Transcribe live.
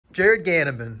Jarod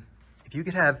Ganneman, if you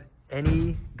could have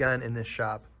any gun in this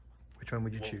shop, which one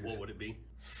would you choose? What would it be?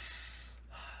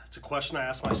 It's a question I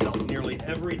ask myself nearly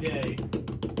every day.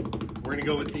 We're gonna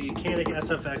go with the Canik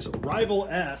SFX Rival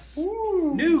S.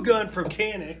 Ooh. New gun from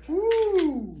Canik.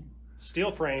 Ooh.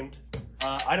 Steel framed.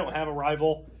 I don't have a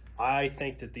Rival. I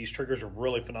think that these triggers are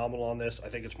really phenomenal on this. I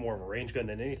think it's more of a range gun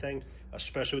than anything,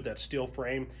 especially with that steel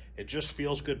frame. It just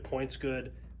feels good, points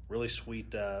good. Really sweet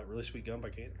gun by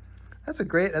Canik. That's a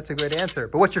great answer.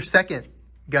 But what's your second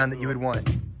gun that you would want?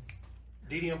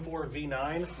 DDM4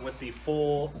 V9 with the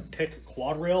full pick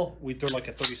quad rail. We threw like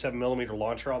a 37mm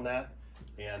launcher on that,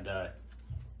 and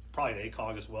probably an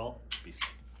ACOG as well.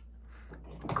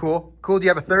 Cool. Do you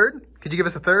have a third? Could you give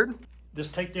us a third? This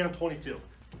takedown 22.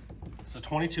 It's a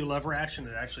 22 lever action.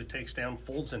 It actually takes down,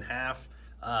 folds in half.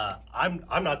 I'm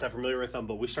not that familiar with them,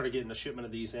 but we started getting a shipment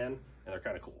of these in, and they're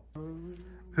kind of cool.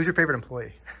 Who's your favorite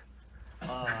employee?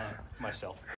 Myself.